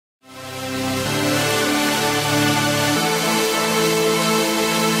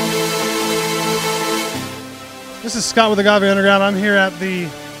This is Scott with Agave Underground. I'm here at the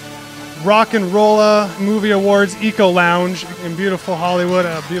ROCKN ROLLA Movie Awards Eco Lounge in beautiful Hollywood,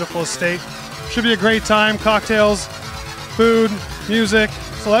 a beautiful estate. Should be a great time. Cocktails, food, music,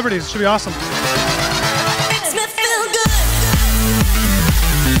 celebrities. Should be awesome.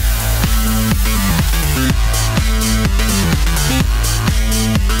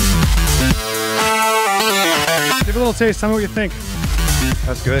 Give it a little taste. Tell me what you think.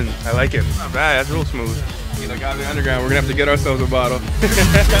 That's good. I like it. Not bad. That's real smooth. Agave Underground. We're gonna have to get ourselves a bottle.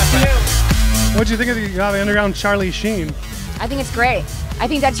 What do you think of the Agave Underground Charlie Sheen? I think it's great. I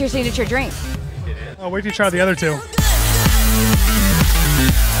think that's your signature drink. Oh, wait till you try the other two.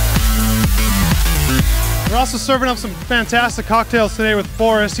 We're also serving up some fantastic cocktails today with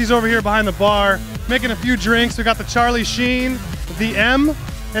Forrest. He's over here behind the bar making a few drinks. We got the Charlie Sheen, the M,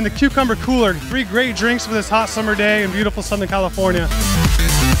 and the Cucumber Cooler. 3 great drinks for this hot summer day in beautiful Southern California.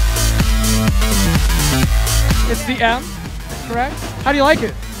 It's the M, correct? How do you like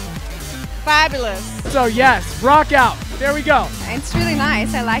it? Fabulous. So yes, rock out. There we go. It's really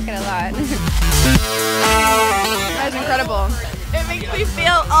nice. I like it a lot. That was incredible. It makes me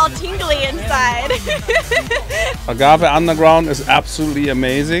feel all tingly inside. Agave Underground is absolutely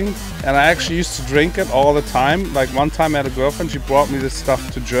amazing, and I actually used to drink it all the time. Like one time I had a girlfriend, she brought me this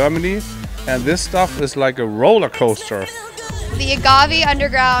stuff to Germany, and this stuff is like a roller coaster. The Agave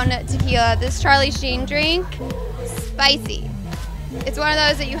Underground tequila, this Charlie Sheen drink, spicy. It's one of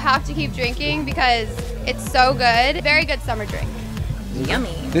those that you have to keep drinking because it's so good. Very good summer drink.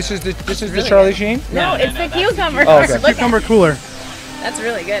 Yummy. This is the Charlie Sheen? No, it's the cucumber. Oh, okay. Cucumber Cooler. That's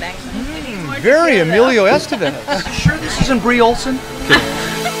really good, actually. Very Emilio Estevez. You sure this isn't Brie Olson?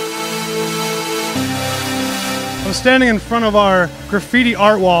 I'm standing in front of our graffiti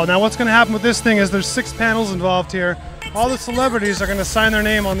art wall. Now what's going to happen with this thing is there's 6 panels involved here. All the celebrities are going to sign their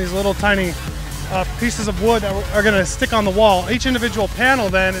name on these little tiny pieces of wood that are going to stick on the wall. Each individual panel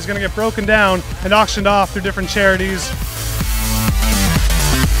then is going to get broken down and auctioned off through different charities.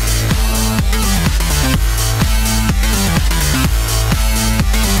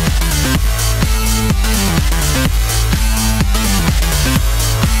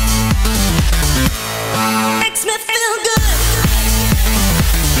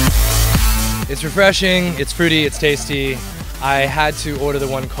 It's refreshing, it's fruity, it's tasty. I had to order the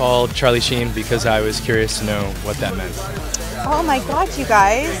one called Charlie Sheen because I was curious to know what that meant. Oh my god, you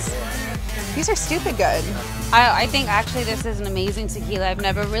guys. These are stupid good. I think actually this is an amazing tequila. I've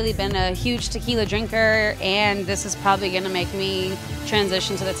never really been a huge tequila drinker, and this is probably going to make me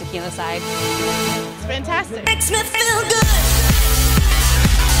transition to the tequila side. It's fantastic. Makes me feel good.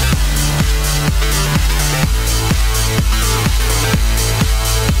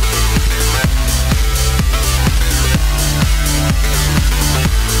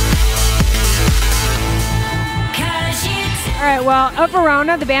 All right, well, at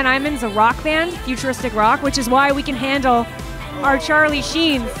Verona, the band I'm in is a rock band, futuristic rock, which is why we can handle our Charlie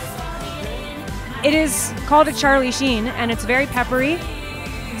Sheen. It is called a Charlie Sheen, and it's very peppery.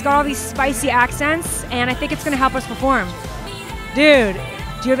 It's got all these spicy accents, and I think it's going to help us perform. Dude,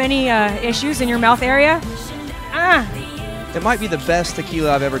 do you have any issues in your mouth area? It might be the best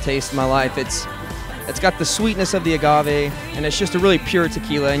tequila I've ever tasted in my life. It's got the sweetness of the agave, and it's just a really pure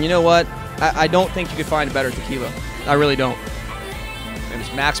tequila. And you know what? I don't think you could find a better tequila. I really don't. My name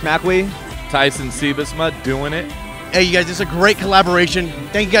is Max McIlwee. Tyson, Sybesma, doing it. Hey, you guys, this is a great collaboration.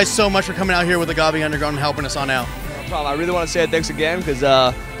 Thank you guys so much for coming out here with Agave Underground and helping us on out. No problem. I really want to say thanks again because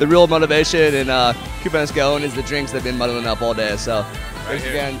the real motivation and keeping us going is the drinks that have been muddling up all day. So thanks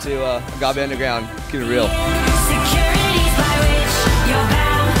again to Agave Underground. Keep it real.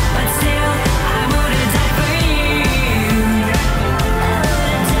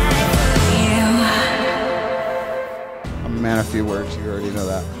 Man, a few words. You already know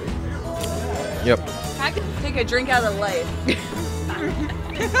that. Yep. I could take a drink out of life.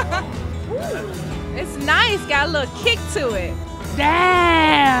 It's nice. Got a little kick to it.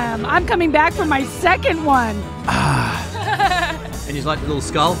 Damn! I'm coming back for my second one. And you like the little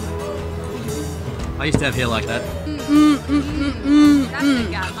skull? I used to have hair like that. That's the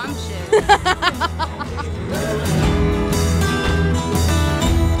guy. shit.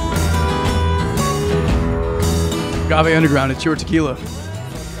 Agave Underground, it's your tequila.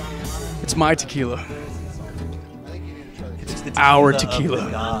 It's my tequila. It's our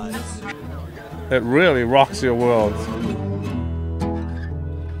tequila. It really rocks your world.